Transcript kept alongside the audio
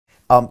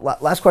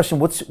Last question.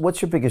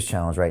 What's your biggest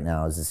challenge right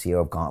now as the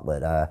CEO of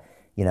Gauntlet?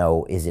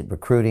 Is it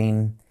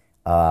recruiting?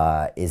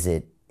 Is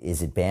it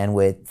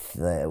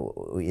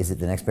bandwidth? Is it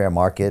the next bear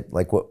market?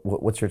 Like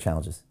what's your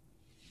challenges?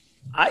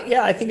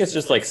 I think it's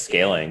just like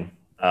scaling,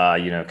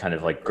 kind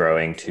of like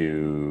growing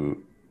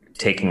to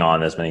taking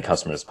on as many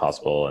customers as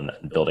possible and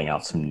building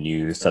out some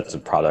new sets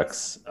of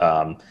products.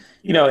 In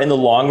the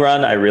long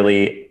run, I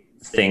really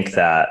think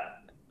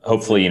that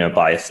hopefully,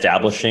 by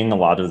establishing a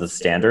lot of the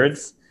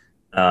standards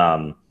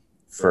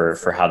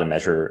for how to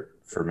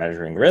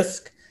measuring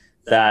risk,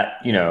 that,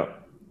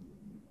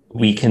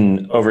 we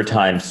can over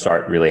time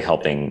start really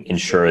helping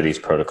ensure these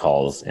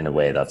protocols in a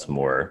way that's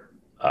more,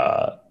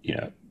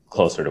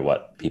 closer to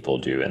what people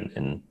do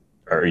and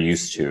are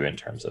used to in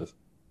terms of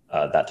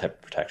that type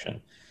of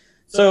protection.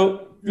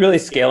 So really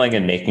scaling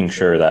and making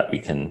sure that we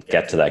can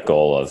get to that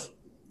goal of,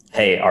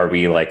 hey, are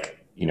we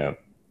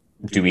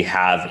do we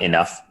have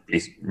enough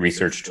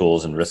research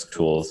tools and risk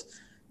tools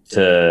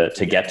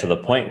to get to the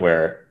point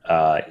where,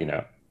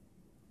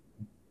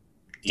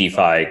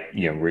 DeFi,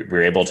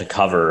 we're able to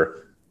cover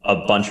a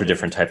bunch of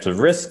different types of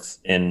risks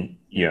in,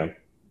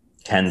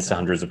 tens to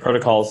hundreds of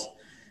protocols.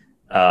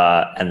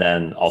 And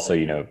then also,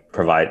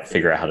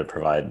 figure out how to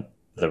provide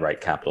the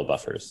right capital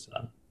buffers.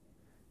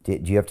 Do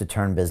you have to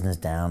turn business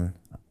down?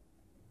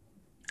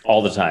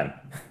 All the time.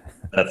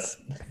 That's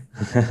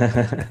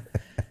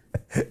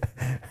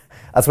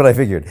that's what I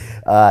figured.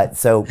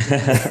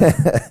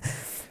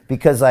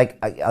 Because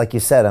like you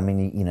said, I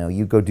mean,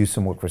 you go do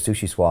some work for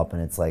Sushi Swap,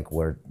 and it's like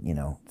we're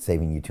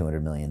saving you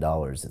 $200 million.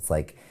 It's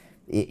like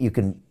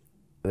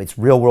it's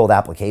real world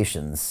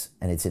applications,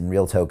 and it's in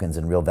real tokens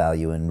and real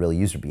value and real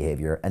user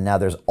behavior. And now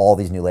there's all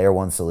these new layer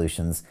one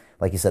solutions,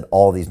 like you said,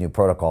 all these new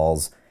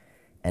protocols,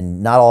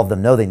 and not all of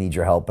them know they need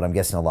your help, but I'm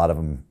guessing a lot of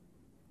them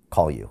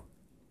call you.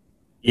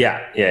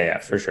 Yeah,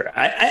 for sure.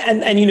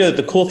 And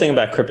the cool thing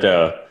about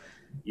crypto,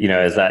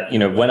 is that,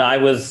 when I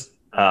was,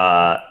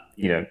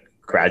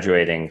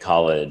 graduating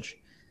college,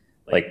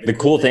 like the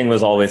cool thing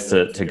was always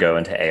to go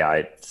into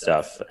AI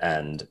stuff.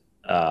 And,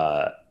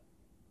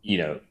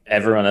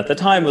 everyone at the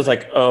time was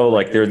like, oh,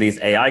 like there are these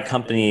AI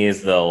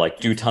companies, they'll like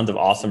do tons of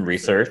awesome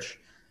research.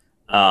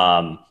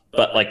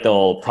 But like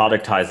they'll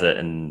productize it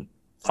and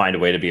find a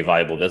way to be a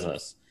viable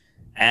business.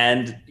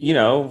 And,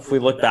 if we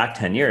look back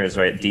 10 years,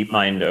 right,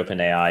 DeepMind,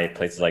 OpenAI,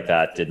 places like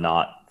that did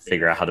not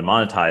figure out how to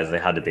monetize. They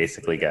had to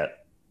basically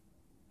get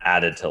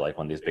added to like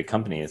one of these big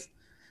companies.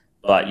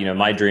 But,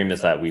 my dream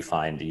is that we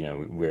find,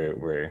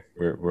 we're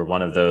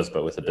one of those,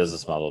 but with a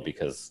business model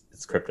because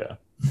it's crypto.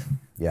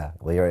 Yeah,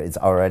 well, it's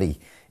already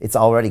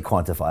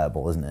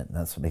quantifiable, isn't it?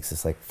 That's what makes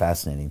this like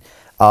fascinating.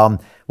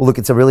 Well, look,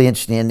 it's a really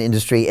interesting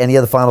industry. Any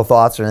other final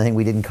thoughts or anything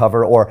we didn't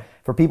cover, or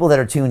for people that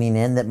are tuning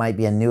in that might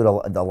be new to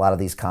a lot of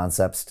these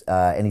concepts,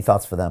 any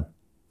thoughts for them?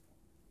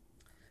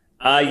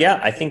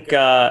 I think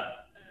the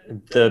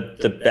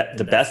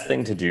best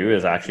thing to do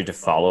is actually to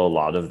follow a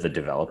lot of the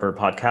developer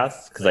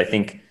podcasts, because I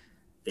think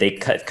they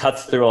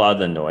cuts through a lot of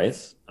the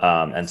noise.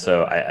 And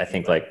so I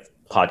think like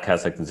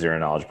podcasts like the Zero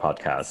Knowledge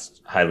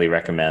podcast, highly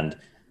recommend,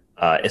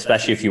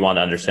 especially if you want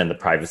to understand the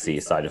privacy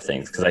side of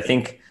things. Because I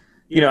think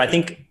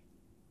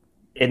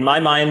in my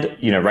mind,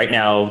 right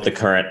now, the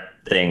current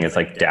thing is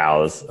like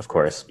DAOs, of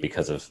course,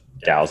 because of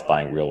DAOs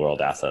buying real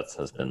world assets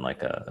has been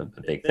like a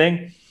big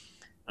thing.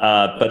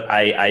 But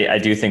I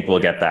do think we'll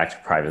get back to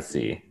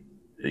privacy.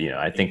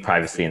 I think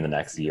privacy in the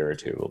next year or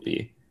two will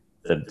be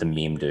the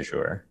meme du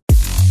jour.